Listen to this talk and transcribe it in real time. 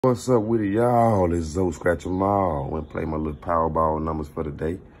What's up with it, y'all? It's Zoe Scratch 'em All. Went play my little Powerball numbers for the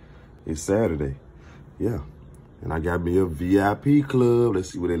day. It's Saturday. Yeah. And I got me a VIP club. Let's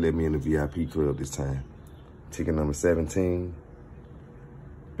see what they let me in the VIP club this time. Ticket number 17.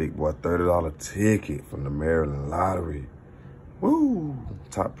 Big boy $30 ticket from the Maryland Lottery. Woo!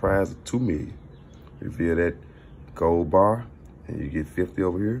 Top prize of $2 million. Reveal that gold bar and you get 50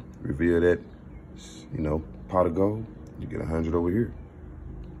 over here. Reveal that, pot of gold, you get 100 over here.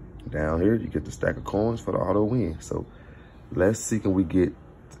 Down here, you get the stack of coins for the auto win. So let's see can we get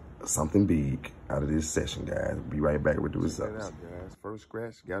something big out of this session, guys. Be right back with the results. Out, guys. First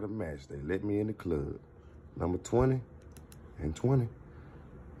scratch, got a match. They let me in the club. Number 20 and 20.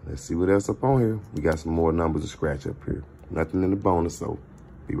 Let's see what else up on here. We got some more numbers to scratch up here. Nothing in the bonus, so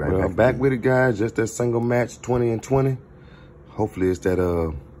be right back. Back with it, guys. Just that single match, 20 and 20. Hopefully it's that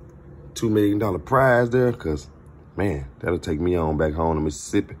 $2 million prize there, because, man, that'll take me on back home to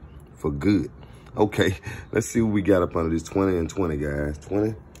Mississippi for good. Okay, let's see what we got up under this 20 and 20, guys.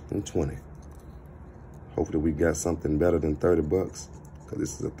 20 and 20. Hopefully we got something better than 30 bucks, because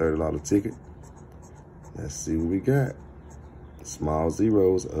this is a $30 ticket. Let's see what we got. Small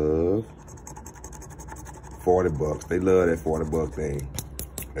zeros of 40 bucks. They love that 40 buck thing.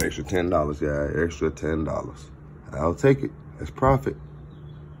 Extra $10, guys. Extra $10. I'll take it. That's profit.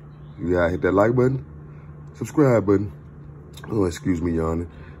 You gotta hit that like button, subscribe button. Oh, excuse me, yawning.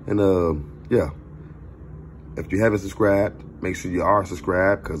 And yeah, if you haven't subscribed, make sure you are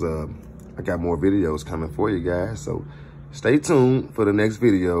subscribed, because I got more videos coming for you guys. So stay tuned for the next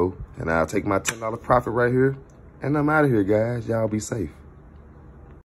video, and I'll take my $10 profit right here, and I'm out of here, guys. Y'all be safe.